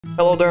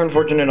Hello there,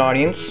 unfortunate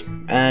audience,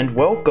 and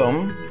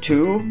welcome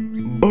to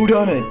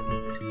Boodunnit.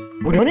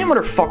 Boodunnit,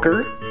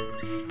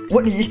 motherfucker!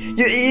 What,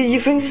 you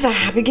think this is a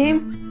happy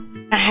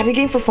game? A happy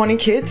game for funny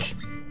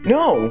kids?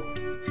 No!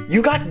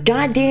 You got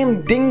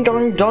goddamn ding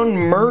dong done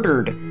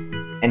murdered!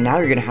 And now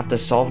you're gonna have to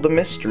solve the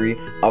mystery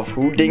of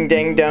who ding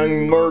dang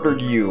dong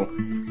murdered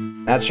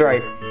you. That's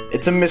right,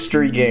 it's a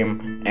mystery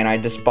game, and I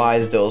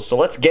despise those, so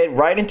let's get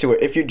right into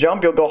it. If you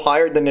jump, you'll go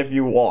higher than if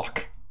you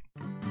walk.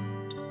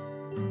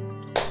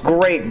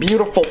 Great,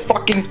 beautiful,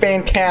 fucking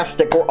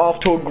fantastic. We're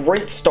off to a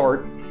great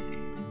start.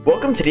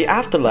 Welcome to the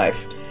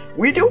afterlife.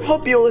 We do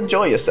hope you'll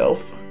enjoy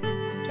yourself.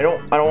 I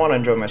don't want to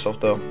enjoy myself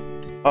though.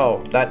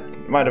 Oh, that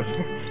might have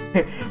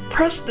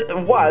press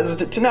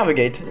WASD to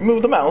navigate.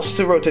 Move the mouse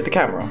to rotate the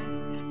camera.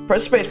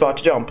 Press spacebar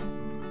to jump.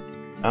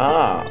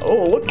 Ah,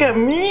 oh, look at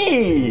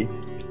me.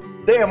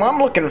 Damn, I'm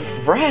looking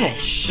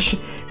fresh.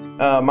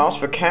 Mouse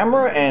for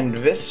camera and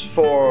this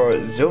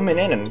for zooming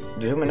in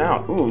and zooming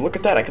out. Ooh, look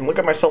at that. I can look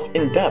at myself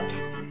in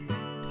depth.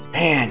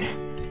 Man,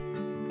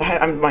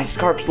 my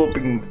scarf's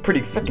looking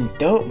pretty freaking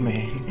dope,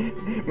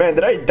 man. Man,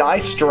 did I die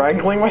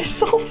strangling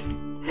myself?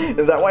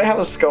 Is that why I have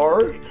a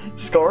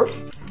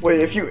scarf? Wait,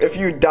 if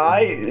you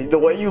die, the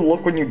way you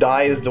look when you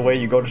die is the way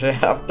you go to the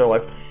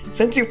afterlife.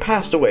 Since you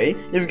passed away,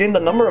 you've gained a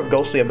number of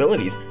ghostly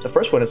abilities. The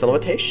first one is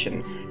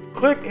levitation.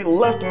 Click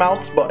left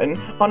mouse button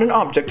on an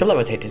object to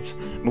levitate it.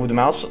 Move the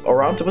mouse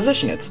around to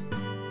position it.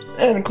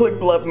 And click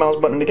the left mouse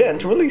button again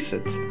to release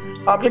it.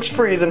 Objects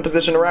freeze in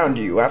position around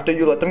you after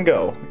you let them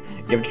go.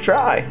 Give it a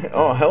try.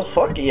 Oh, hell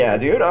fuck yeah,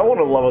 dude. I want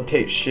to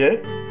levitate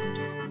shit.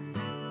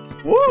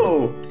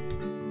 Whoa!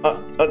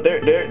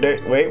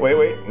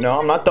 Wait. No,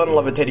 I'm not done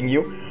levitating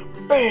you.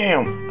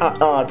 Bam!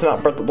 It's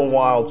not Breath of the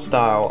Wild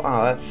style.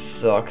 Ah, that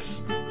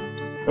sucks.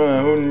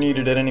 Who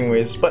needed it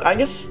anyways? But I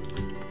guess...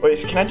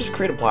 Wait, can I just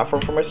create a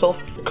platform for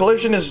myself?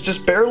 Collision is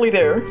just barely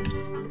there.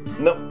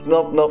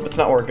 Nope, it's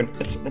not working.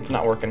 It's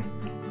not working.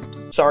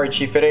 Sorry,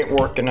 Chief, it ain't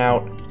working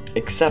out.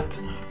 Except,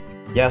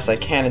 yes, I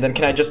can, and then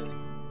can I just...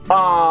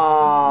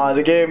 Ah,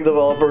 the game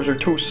developers are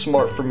too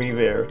smart for me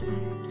there.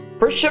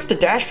 Press shift to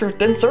dash through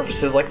thin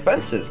surfaces like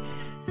fences.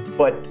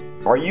 But,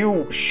 are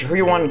you sure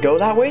you want to go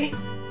that way?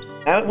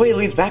 That way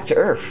leads back to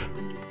Earth.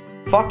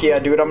 Fuck yeah,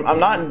 dude,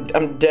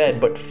 I'm dead,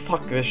 but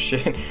fuck this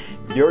shit.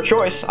 Your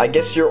choice. I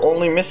guess you're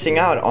only missing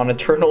out on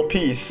eternal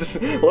peace.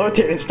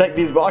 Levitate and stack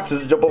these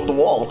boxes and jump over the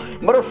wall.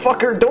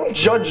 Motherfucker, don't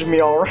judge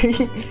me, alright?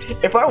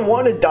 If I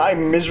want to die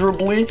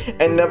miserably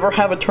and never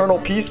have eternal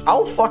peace,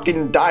 I'll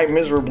fucking die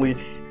miserably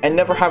and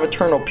never have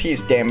eternal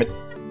peace, damn it.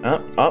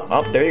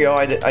 There you go.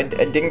 I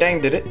ding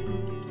dang did it.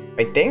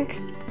 I think.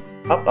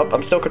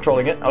 I'm still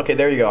controlling it. Okay,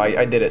 there you go.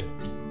 I did it.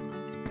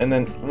 And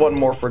then one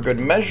more for good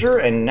measure,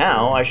 and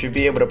now I should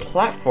be able to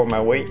platform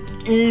my way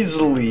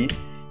easily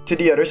to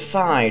the other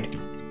side.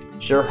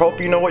 Sure hope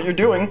you know what you're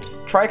doing.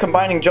 Try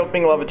combining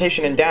jumping,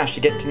 levitation, and dash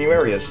to get to new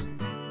areas.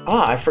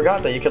 Ah, I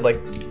forgot that you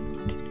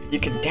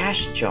could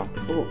dash jump.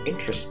 Ooh,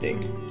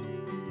 interesting.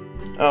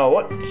 Oh,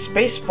 what?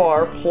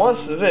 Spacebar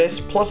plus this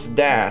plus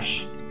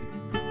dash.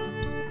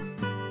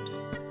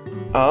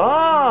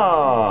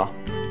 Ah!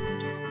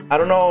 I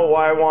don't know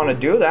why I want to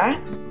do that.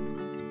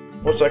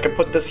 What, so I can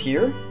put this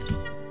here?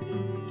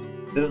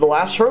 This is the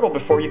last hurdle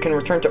before you can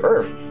return to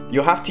Earth.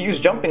 You'll have to use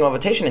jumping,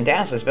 levitation, and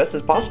dance as best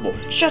as possible.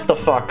 Shut the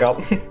fuck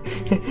up.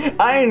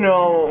 I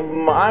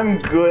know, I'm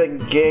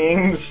good at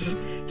games.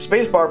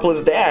 Spacebar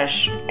plus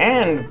dash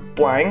and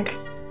blank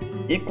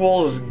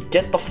equals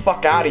get the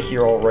fuck out of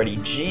here already.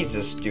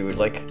 Jesus, dude,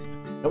 like,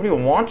 nobody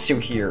wants you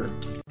here.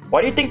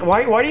 Why do you think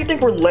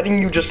we're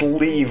letting you just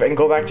leave and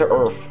go back to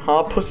Earth?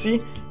 Huh,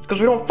 pussy? It's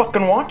because we don't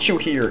fucking want you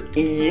here,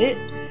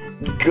 idiot.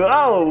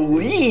 Go,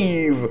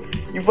 leave!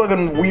 You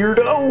fucking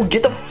weirdo!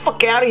 Get the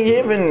fuck out of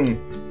heaven!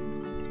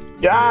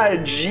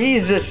 God,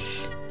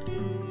 Jesus!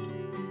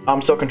 I'm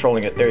still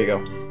controlling it. There you go.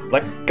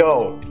 Let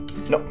go.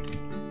 No.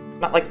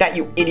 Not like that,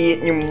 you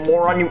idiot, you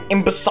moron, you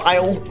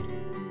imbecile!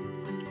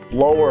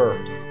 Lower.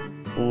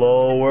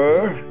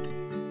 Lower.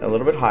 A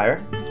little bit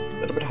higher. A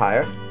little bit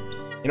higher.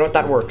 You know what?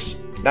 That works.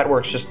 That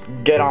works. Just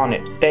get on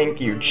it. Thank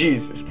you.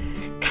 Jesus.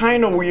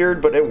 Kinda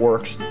weird, but it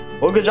works.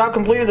 Well, good job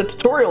completed the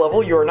tutorial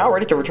level. You are now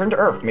ready to return to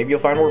Earth. Maybe you'll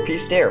find more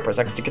peace there. Press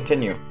X to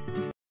continue.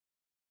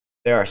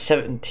 There are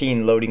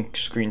 17 loading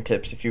screen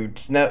tips. If you've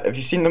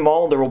seen them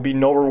all, there will be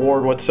no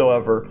reward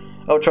whatsoever.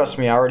 Oh, trust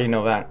me, I already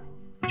know that.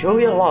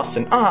 Julia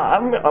Lawson. Ah,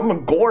 I'm a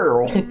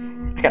girl.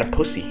 I got a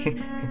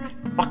pussy.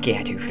 Fuck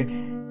yeah,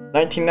 dude.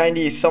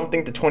 1990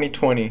 something to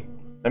 2020.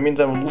 That means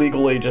I'm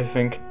legal age, I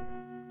think.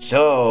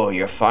 So,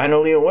 you're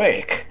finally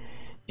awake.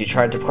 You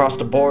tried to cross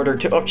the border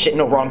to- oh shit,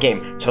 no, wrong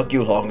game. Took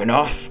you long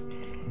enough.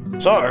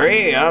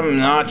 Sorry, I'm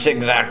not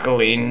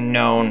exactly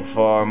known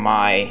for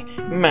my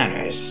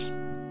manners.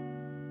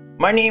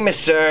 My name is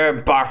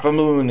Sir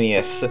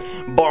Bartholomeus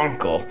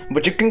Bonkle,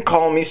 but you can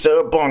call me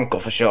Sir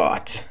Bonkle for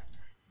short.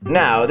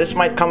 Now, this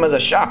might come as a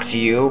shock to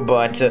you,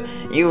 but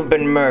you've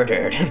been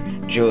murdered,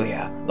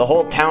 Julia. The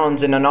whole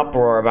town's in an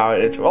uproar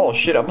about it. Oh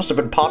shit, I must have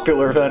been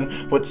popular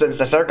then, but since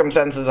the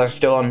circumstances are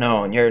still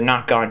unknown, you're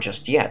not gone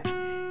just yet.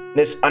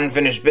 This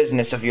unfinished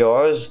business of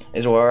yours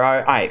is where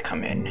I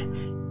come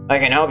in. I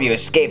can help you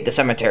escape the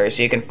cemetery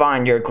so you can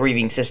find your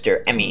grieving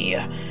sister, Emmy.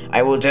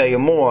 I will tell you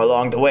more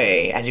along the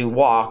way as you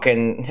walk,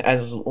 and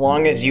as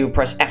long as you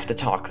press F to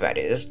talk, that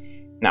is.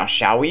 Now,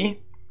 shall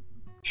we?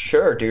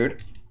 Sure,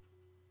 dude.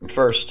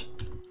 First.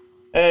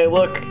 Hey,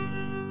 look.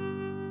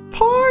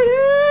 Party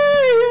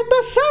at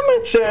the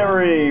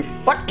cemetery!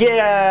 Fuck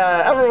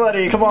yeah!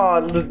 Everybody, come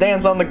on, let's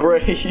dance on the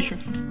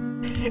grave.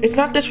 It's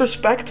not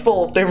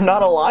disrespectful if they're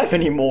not alive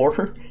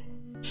anymore.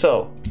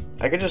 So,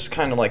 I could just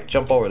kind of like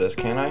jump over this,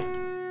 can't I?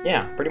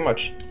 Yeah, pretty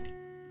much.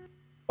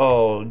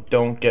 Oh,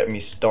 don't get me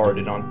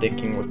started on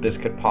thinking what this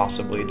could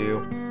possibly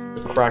do.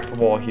 The cracked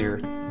wall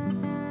here.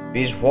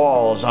 These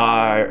walls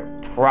are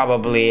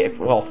probably...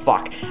 well,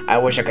 fuck. I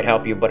wish I could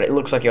help you, but it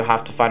looks like you'll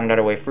have to find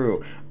another way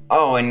through.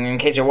 Oh, and in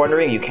case you're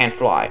wondering, you can't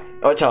fly.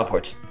 Or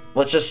teleport.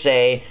 Let's just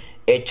say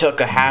it took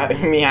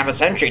me half a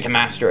century to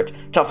master it.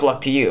 Tough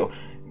luck to you,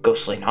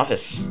 ghostly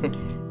novice.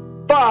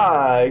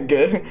 Fuck! And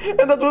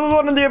that was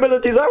one of the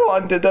abilities I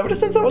wanted ever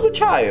since I was a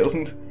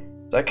child.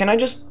 So can I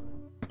just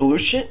blue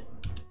shit?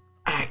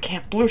 I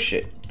can't blue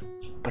shit,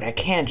 but I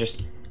can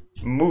just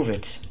move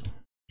it.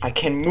 I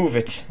can move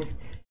it.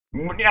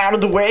 Out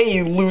of the way,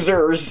 you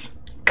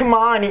losers! Come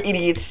on, you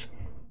idiots!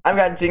 I've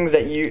got things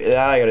that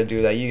I gotta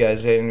do that you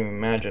guys didn't even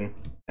imagine.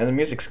 And the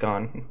music's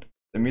gone.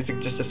 The music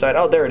just decided,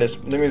 oh, there it is.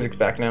 The music's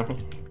back now.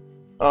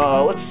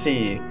 Let's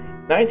see.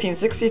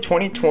 1960,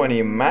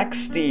 2020, Max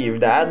Steve,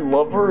 dad,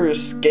 lover,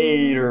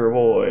 skater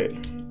boy.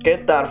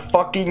 Get that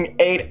fucking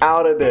 8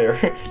 out of there.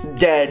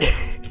 Dead.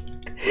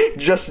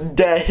 Just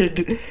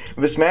dead.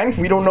 This man,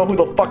 we don't know who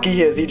the fuck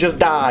he is. He just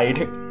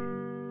died.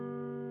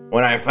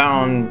 When I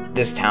found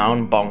this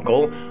town,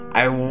 Bunkle,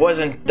 I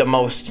wasn't the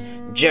most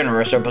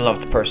generous or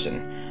beloved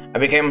person. I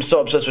became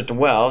so obsessed with the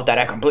wealth that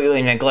I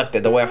completely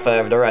neglected the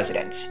welfare of the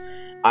residents.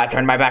 I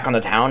turned my back on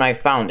the town I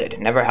founded,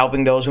 never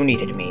helping those who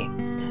needed me.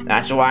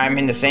 That's why I'm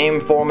in the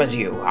same form as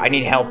you. I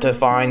need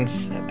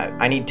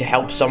to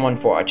help someone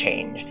for a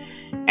change.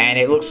 And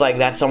it looks like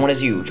that someone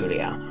is you,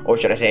 Julia. Or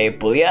should I say,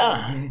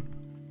 Booyah?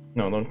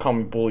 No, don't call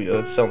me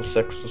Booyah. That sounds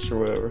sexist or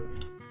whatever.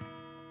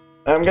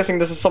 I'm guessing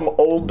this is some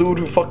old dude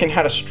who fucking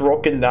had a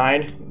stroke and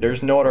died.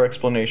 There's no other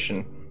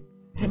explanation.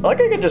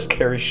 Like I could just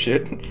carry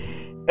shit.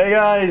 Hey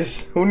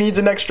guys, who needs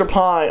an extra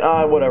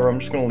pie? Whatever. I'm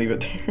just gonna leave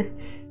it there.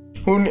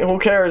 Who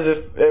cares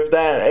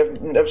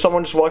if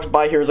someone just walks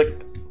by here is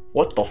like,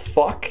 what the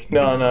fuck?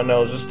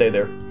 No, just stay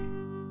there.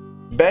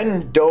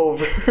 Bend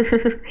over.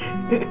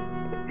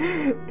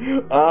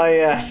 Ah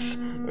yes,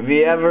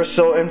 the ever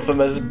so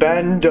infamous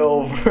Bend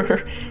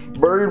Over,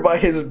 buried by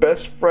his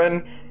best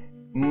friend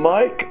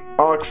Mike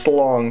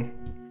Oxlong.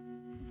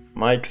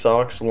 Mike's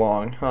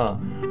Oxlong, huh?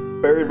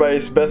 Buried by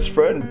his best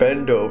friend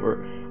Bend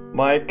Over,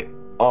 Mike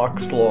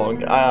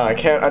Oxlong.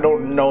 I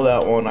don't know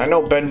that one. I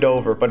know Bend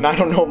Over, but I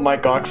don't know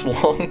Mike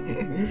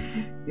Oxlong.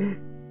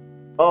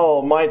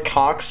 Oh, Mike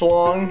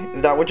Oxlong?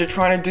 Is that what you're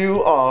trying to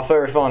do? Oh,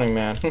 very funny,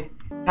 man.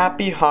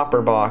 Happy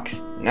Hopper Box,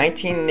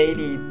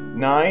 1989,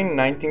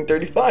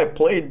 1935.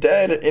 Played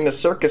dead in a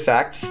circus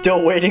act,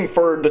 still waiting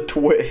for the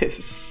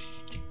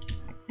twist.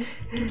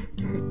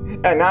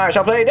 And now I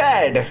shall play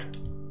dead.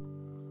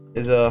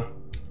 Is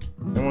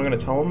anyone gonna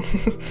tell him?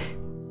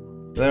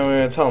 Then we're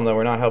gonna tell him that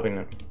we're not helping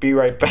them. Be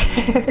right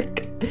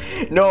back.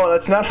 No,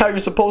 that's not how you're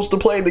supposed to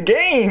play the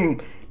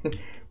game.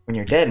 When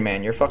you're dead,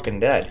 man, you're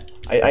fucking dead.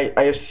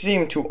 I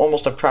seem to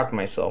almost have trapped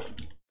myself.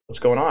 What's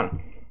going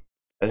on?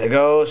 As a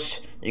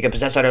ghost, you can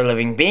possess other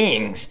living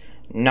beings.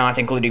 Not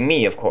including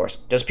me, of course.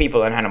 Just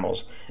people and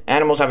animals.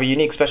 Animals have a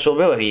unique special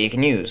ability you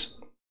can use.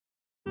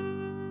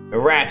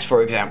 Rats,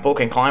 for example,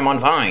 can climb on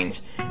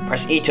vines.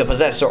 Press E to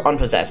possess or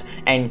unpossess,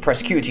 and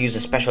press Q to use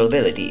a special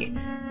ability.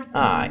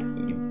 Ah,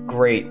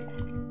 great.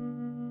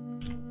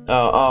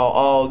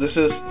 Oh, this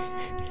is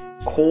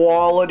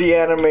quality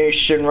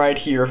animation right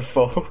here,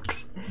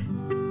 folks.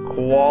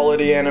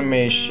 Quality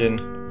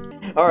animation.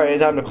 Alright,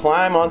 time to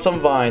climb on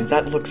some vines.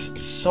 That looks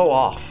so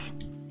off.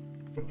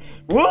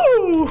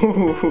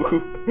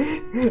 Woo!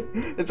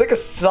 It's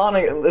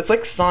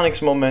like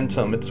Sonic's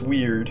momentum. It's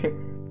weird.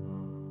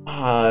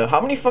 How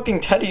many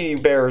fucking teddy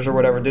bears or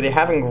whatever do they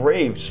have in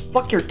graves?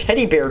 Fuck your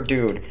teddy bear,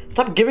 dude.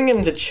 Stop giving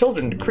them to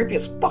children. They're creepy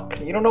as fuck.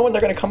 You don't know when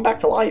they're gonna come back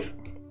to life.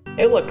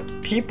 Hey, look,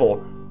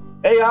 people.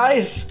 Hey,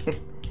 guys.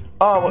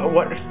 Oh,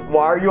 what?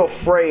 Why are you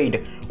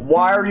afraid?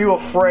 Why are you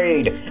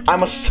afraid?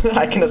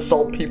 I can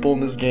assault people in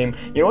this game.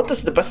 You know what? This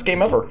is the best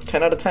game ever.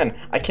 10 out of 10.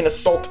 I can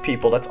assault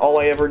people. That's all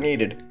I ever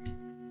needed.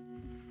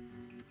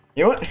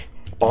 You know what?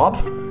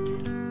 Bob?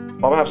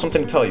 Bob, I have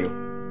something to tell you.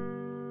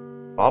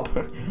 Bob?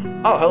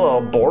 Oh,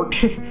 hello, Bort.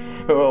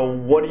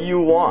 What do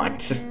you want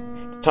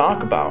to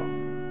talk about?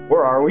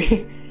 Where are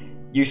we?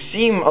 You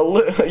seem a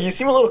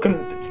little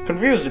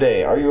confused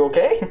today. Are you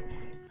okay?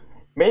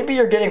 Maybe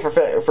you're getting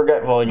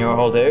forgetful in your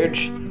old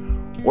age.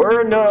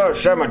 We're in the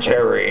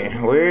cemetery.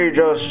 We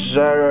just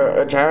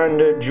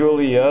attended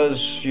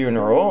Julia's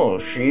funeral.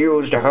 She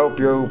used to help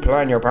you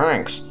plan your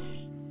pranks.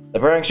 The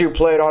pranks you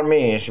played on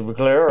me, to be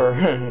clear.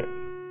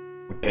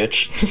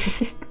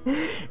 bitch.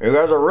 You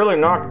guys are really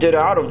knocked it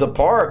out of the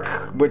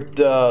park with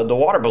the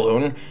water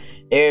balloon.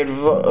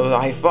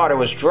 I thought it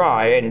was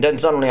dry, and then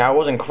suddenly I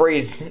wasn't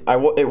crazy. I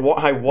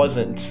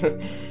wasn't.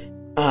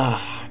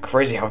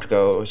 Crazy how it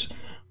goes.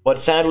 But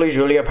sadly,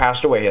 Julia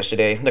passed away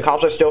yesterday. The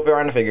cops are still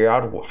trying to figure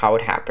out how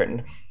it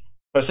happened.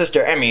 Her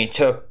sister Emmy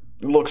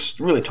looks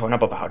really torn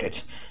up about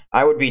it.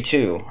 I would be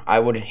too. I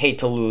would hate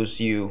to lose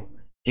you,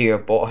 dear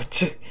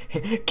bot.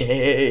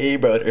 Gay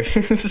brother.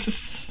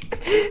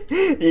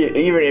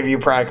 Even if you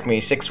prank me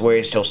 6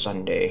 ways till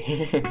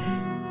Sunday.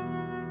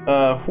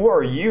 Who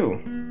are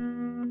you?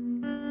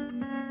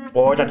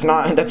 Boy,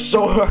 that's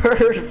so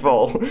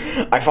hurtful.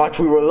 I thought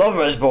we were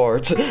lovers,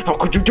 boards. How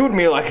could you do to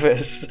me like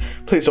this?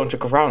 Please don't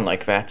look around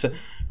like that,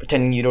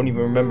 pretending you don't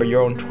even remember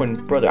your own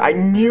twin brother. I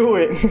knew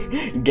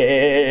it.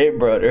 Gay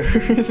brother.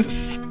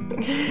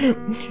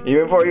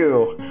 Even for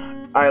you,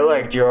 I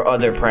liked your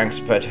other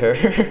pranks better.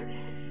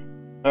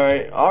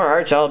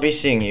 Alright, I'll be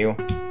seeing you.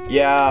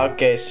 Yeah,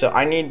 okay, so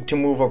I need to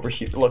move over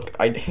here. Look,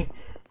 I get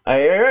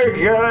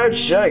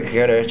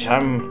it.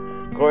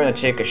 I'm going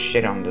to take a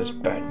shit on this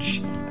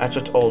bench. That's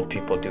what old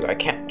people do. I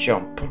can't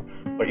jump.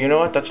 But you know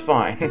what? That's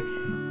fine.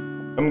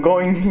 I'm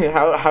going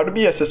how to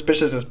be as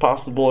suspicious as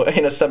possible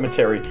in a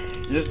cemetery.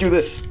 You just do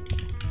this.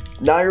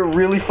 Now you're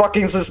really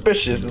fucking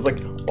suspicious. It's like,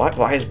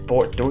 why is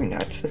Bort doing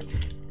that?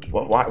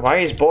 Why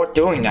is Bort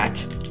doing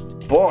that?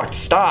 Bort,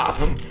 stop!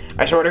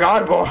 I swear to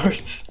God,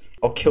 Bort!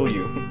 I'll kill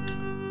you.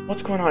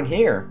 What's going on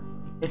here?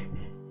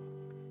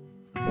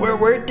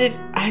 Where did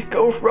I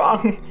go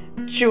wrong?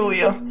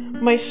 Julia,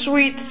 my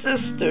sweet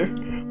sister.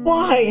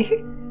 Why?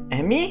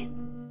 Emmy?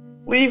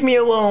 Leave me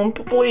alone,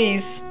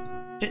 please.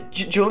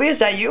 Julia, is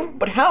that you?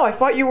 But how? I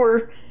thought you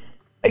were...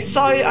 I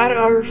saw you at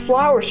our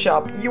flower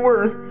shop. You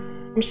were...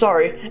 I'm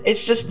sorry.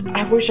 It's just,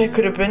 I wish I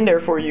could have been there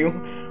for you.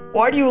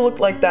 Why do you look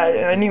like that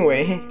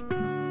anyway?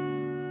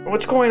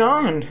 What's going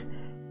on?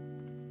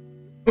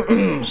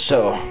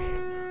 So,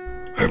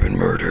 I've been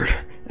murdered,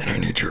 and I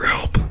need your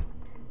help.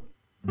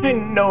 I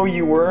know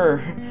you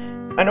were.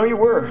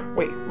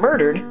 Wait,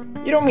 murdered?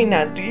 You don't mean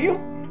that, do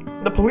you?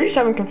 The police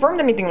haven't confirmed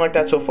anything like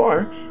that so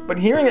far, but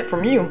hearing it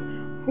from you,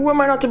 who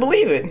am I not to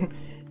believe it?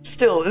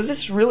 Still, is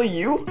this really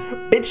you?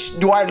 Bitch,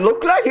 do I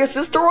look like your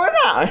sister or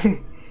not?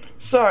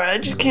 Sorry, I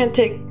just can't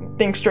take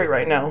things straight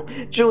right now.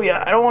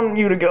 Julia, I don't want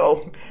you to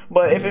go,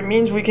 but if it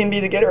means we can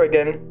be together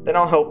again, then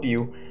I'll help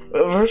you.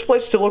 The first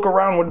place to look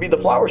around would be the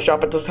flower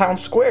shop at the town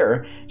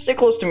square. Stay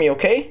close to me,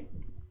 okay?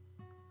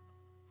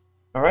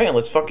 Alright,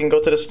 let's fucking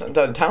go to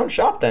the town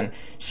shop then.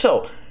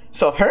 So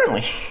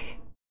apparently...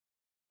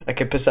 I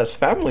can possess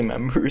family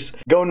members.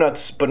 Go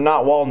nuts, but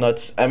not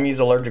walnuts. Emmy's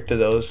allergic to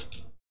those.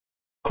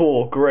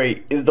 Cool,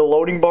 great. Is the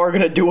loading bar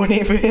gonna do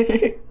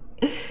anything?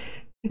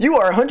 You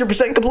are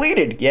 100%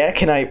 completed! Yeah,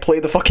 can I play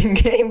the fucking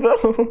game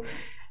though?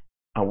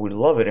 I would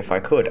love it if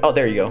I could. Oh,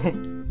 there you go.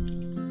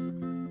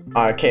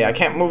 Okay, I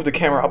can't move the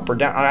camera up or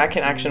down. I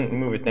can actually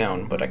move it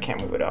down, but I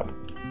can't move it up.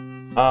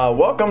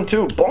 Welcome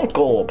to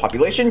Bunkle.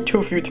 Population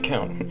too few to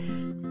count.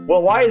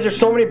 Well, why is there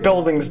so many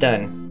buildings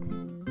then?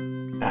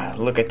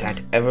 Look at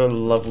that ever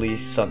lovely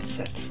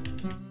sunset.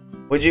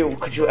 Could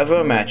you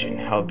ever imagine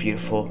how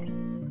beautiful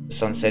the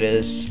sunset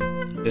is?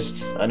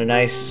 Just on a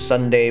nice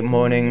Sunday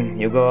morning,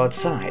 you go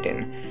outside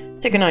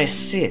and take a nice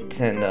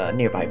sit in a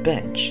nearby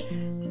bench.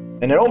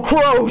 And then, oh,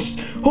 crows!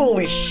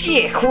 Holy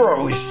shit,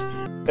 crows!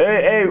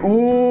 Hey,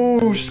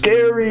 ooh,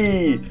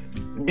 scary!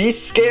 Be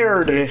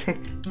scared!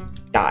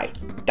 Die,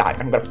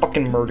 I'm gonna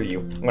fucking murder you.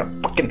 I'm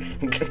gonna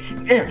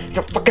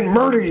fucking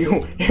murder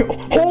you!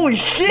 Holy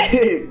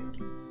shit!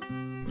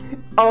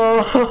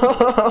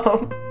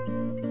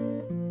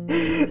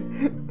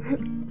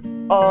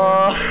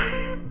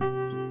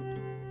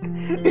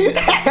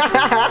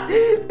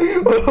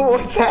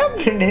 What's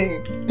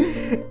happening?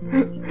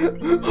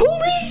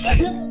 Holy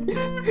shit!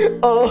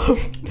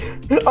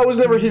 I was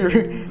never here.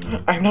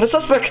 I'm not a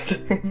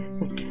suspect.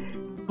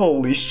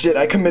 Holy shit,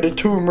 I committed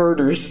 2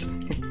 murders.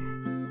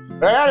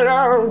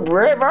 Hello,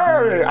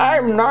 River.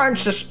 I'm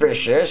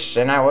non-suspicious,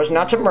 and I was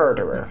not a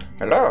murderer.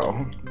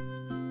 Hello.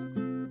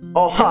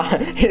 Oh, hi.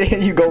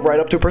 You go right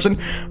up to a person.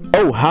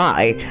 Oh,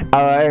 hi.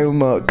 I'm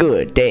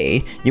good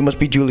day. You must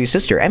be Julie's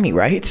sister, Emmy,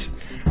 right?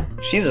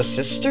 She's a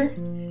sister?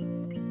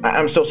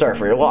 I'm so sorry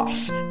for your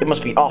loss. It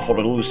must be awful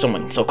to lose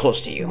someone so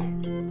close to you.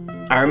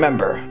 I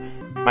remember.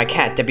 My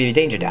cat, Deputy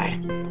Danger, died.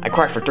 I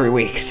cried for 3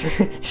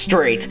 weeks.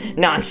 Straight.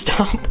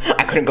 Non-stop.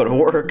 I couldn't go to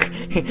work.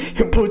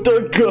 Put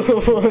the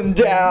gun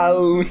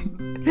down.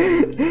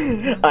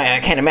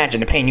 I can't imagine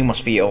the pain you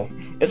must feel.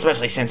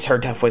 Especially since her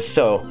death was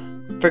so...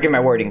 Forgive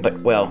my wording,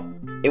 but, well,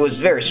 it was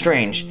very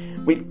strange.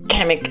 We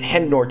can't make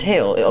head nor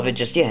tail of it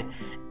just yet.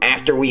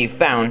 After we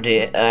found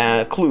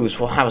clues,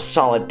 we'll have a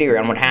solid theory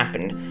on what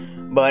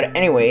happened. But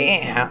anyway,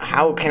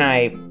 how can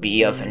I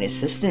be of any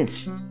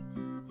assistance?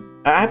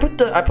 I put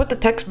the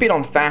text speed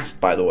on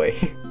fast, by the way.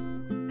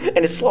 And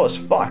it's slow as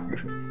fuck.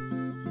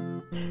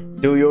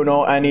 Do you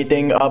know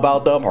anything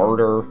about the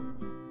murder?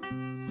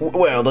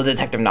 Well, the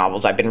detective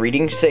novels I've been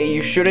reading say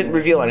you shouldn't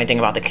reveal anything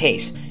about the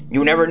case.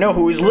 You never know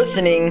who is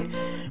listening.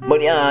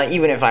 But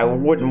even if I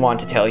wouldn't want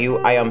to tell you,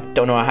 I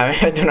don't know. I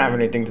don't have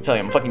anything to tell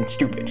you. I'm fucking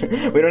stupid.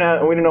 We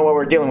don't know what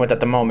we're dealing with at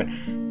the moment.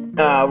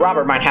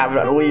 Robert might have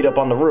a lead up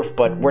on the roof,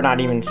 but we're not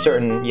even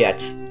certain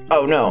yet.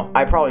 Oh no,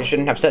 I probably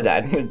shouldn't have said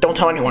that. Don't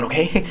tell anyone,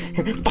 okay?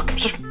 Fuck, I'm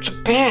so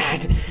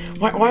bad.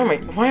 Why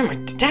am I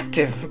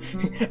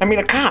detective? I mean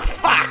a cop.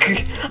 Fuck!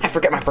 I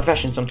forget my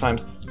profession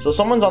sometimes. So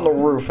someone's on the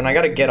roof, and I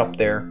gotta get up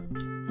there.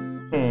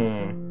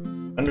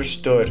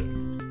 Understood.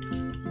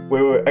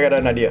 Wait, I got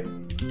an idea.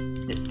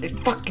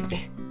 Fuck.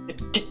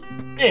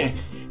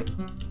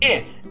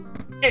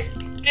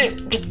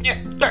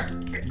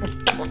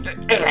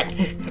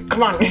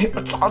 Come on,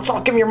 let's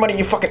all give me your money,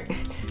 you fucking.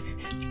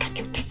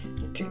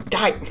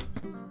 Goddamn.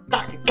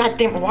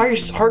 Goddamn, why are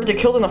you harder to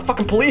kill than a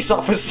fucking police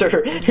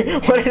officer?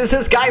 What is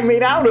this guy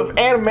made out of?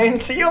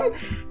 Adamantium?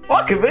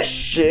 Fuck this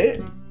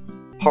shit.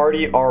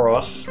 Party or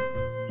us.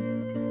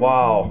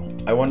 Wow,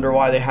 I wonder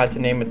why they had to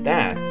name it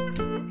that.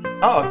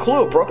 Oh, a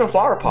clue, broken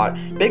flower pot.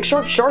 Big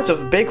sharp shards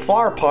of big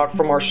flower pot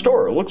from our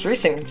store. Looks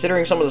recent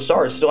considering some of the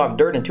stars still have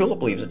dirt and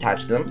tulip leaves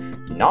attached to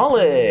them.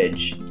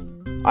 Knowledge.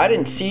 I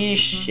didn't see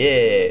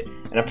shit.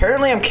 And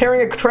apparently I'm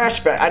carrying a trash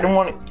bag. I don't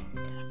want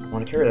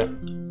to carry that.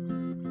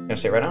 I'm gonna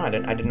say right now,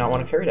 I did not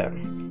want to carry that.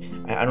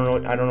 I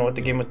don't know what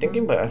the game was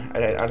thinking, but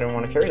I didn't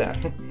want to carry that.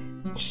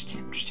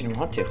 Just didn't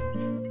want to.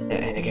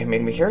 And the game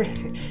made me carry it.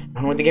 I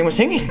don't know what the game was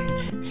thinking.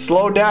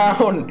 Slow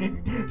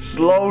down.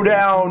 Slow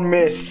down,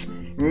 miss.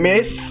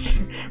 Miss,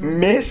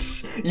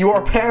 you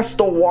are past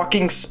the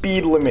walking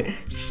speed limit.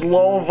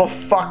 Slow the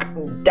fuck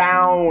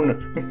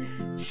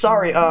down.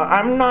 Sorry,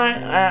 I'm not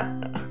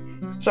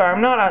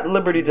at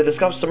liberty to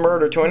discuss the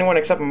murder to anyone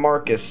except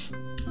Marcus.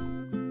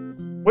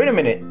 Wait a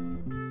minute.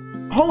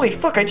 Holy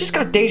fuck, I just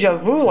got deja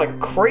vu like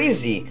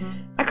crazy.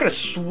 I could have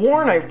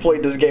sworn I've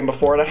played this game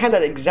before, and I had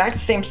that exact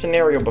same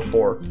scenario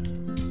before.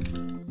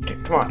 Okay,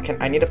 come on,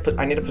 I need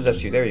to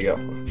possess you. There you go.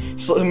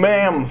 So,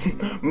 ma'am,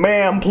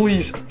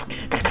 please.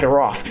 Gotta cut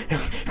her off.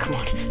 Come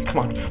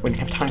on. We didn't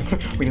have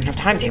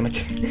time, damn it.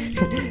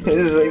 This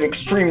is an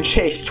extreme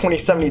chase,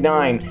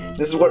 2079.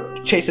 This is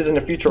what chases in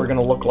the future are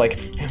gonna look like.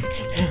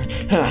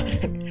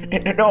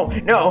 No.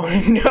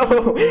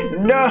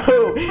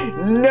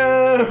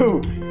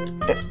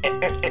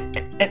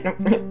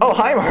 Oh,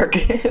 hi,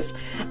 Marcus.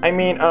 I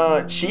mean,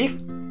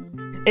 Chief?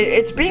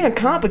 It's being a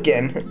cop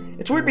again.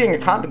 It's weird being a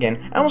cop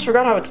again. I almost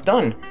forgot how it's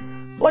done.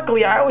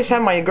 Luckily, I always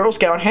have my Girl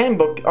Scout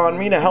handbook on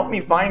me to help me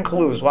find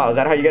clues. Wow, is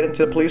that how you get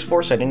into the police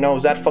force? I didn't know it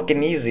was that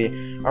fucking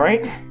easy.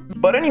 Alright?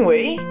 But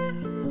anyway,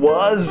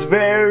 was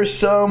there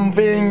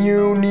something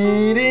you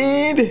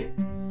needed?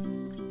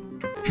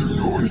 Do you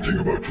know anything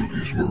about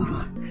Julia's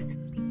murder?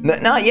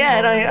 Not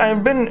yet.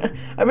 I've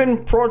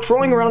been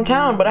patrolling around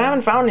town, but I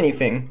haven't found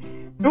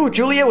anything. Ooh,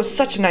 Julia was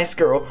such a nice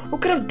girl. Who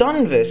could have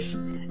done this?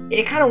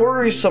 It kind of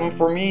worrisome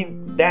for me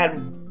that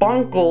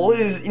Bunkle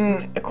is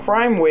in a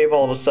crime wave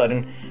all of a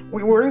sudden.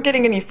 We weren't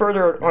getting any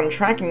further on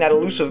tracking that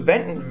elusive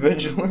vent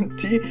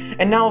vigilante,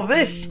 and now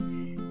this.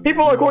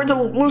 People are going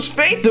to lose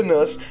faith in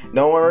us.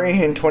 Don't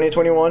worry, in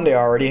 2021 they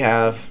already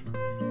have.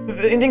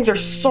 Things are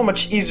so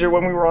much easier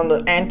when we were on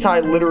the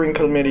anti-littering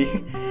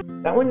committee.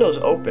 That window's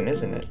open,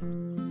 isn't it?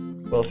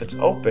 Well, if it's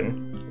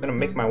open, I'm gonna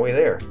make my way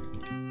there.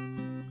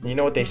 You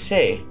know what they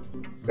say?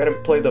 You gotta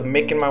play the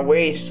Making My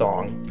Way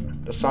song.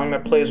 The song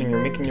that plays when you're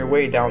making your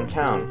way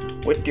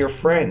downtown with your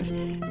friends,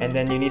 and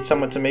then you need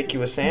someone to make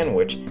you a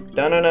sandwich.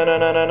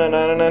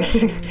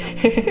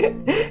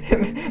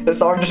 The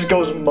song just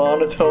goes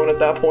monotone at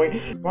that point.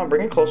 Come on,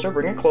 bring it closer,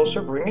 bring it closer,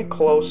 bring it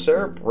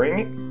closer, bring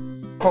it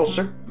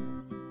closer.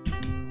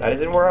 That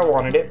isn't where I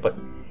wanted it, but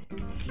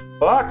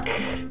fuck.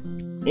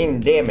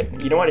 Damn it.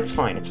 You know what? It's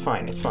fine. It's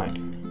fine. It's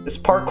fine. This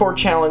parkour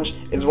challenge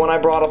is one I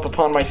brought up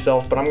upon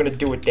myself, but I'm gonna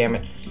do it, damn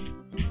it.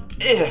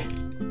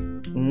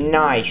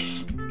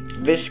 Nice.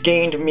 This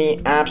gained me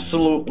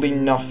absolutely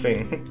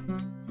nothing.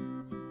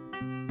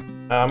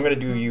 I'm gonna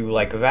do you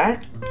like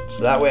that,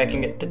 so that way I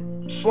can get the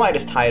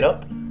slightest height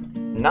up.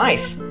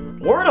 Nice.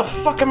 Where the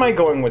fuck am I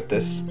going with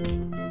this?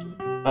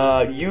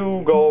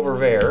 You go over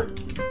there.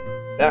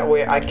 That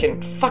way I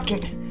can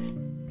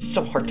fucking... It's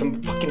so hard to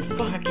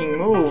fucking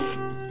move.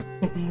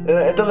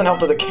 It doesn't help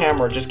that the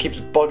camera just keeps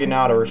bugging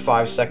out every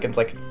 5 seconds,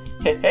 like,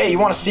 hey, you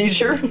want a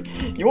seizure?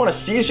 You want a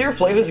seizure?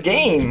 Play this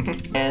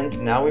game. And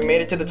now we made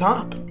it to the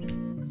top.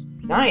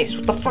 Nice.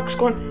 What the fuck's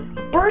going...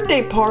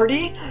 Birthday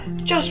party?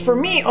 Just for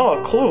me? Oh,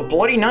 a clue.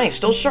 Bloody knife.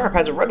 Still sharp.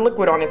 Has a red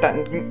liquid on it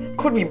that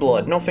could be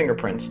blood. No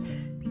fingerprints.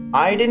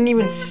 I didn't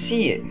even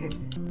see it.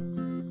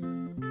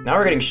 Now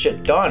we're getting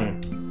shit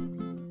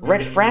done.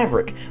 Red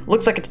fabric.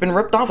 Looks like it's been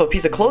ripped off a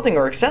piece of clothing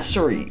or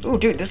accessory. Ooh,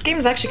 dude, this game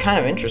is actually kind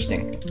of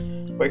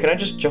interesting. Wait, can I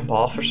just jump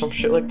off or some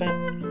shit like that?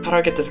 How do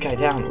I get this guy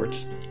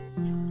downwards?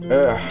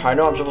 I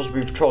know I'm supposed to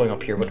be patrolling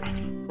up here, but I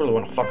really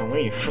want to fucking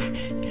leave.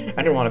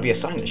 I didn't want to be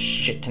assigned this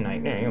shit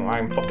tonight.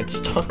 I'm fucking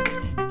stuck.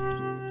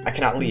 I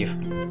cannot leave.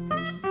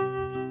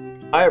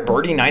 Hi,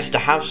 Birdie. Nice to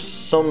have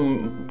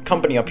some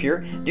company up here.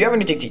 Do you have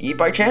anything to eat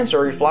by chance,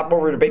 or are you flop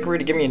over to the bakery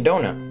to give me a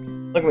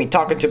donut? Look at me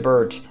talking to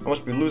birds. I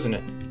must be losing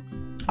it.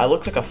 I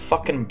look like a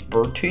fucking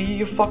bird to you,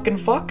 you fucking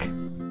fuck?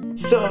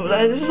 So,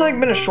 this has like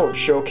been a short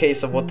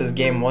showcase of what this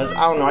game was.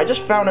 I don't know, I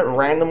just found it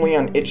randomly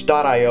on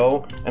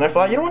itch.io, and I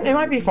thought, you know what, it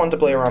might be fun to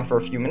play around for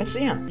a few minutes, so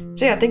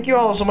yeah, thank you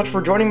all so much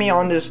for joining me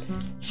on this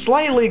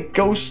slightly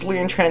ghostly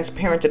and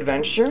transparent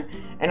adventure,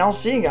 and I'll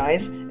see you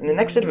guys in the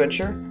next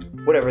adventure,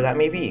 whatever that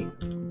may be.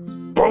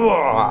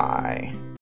 Bye-bye!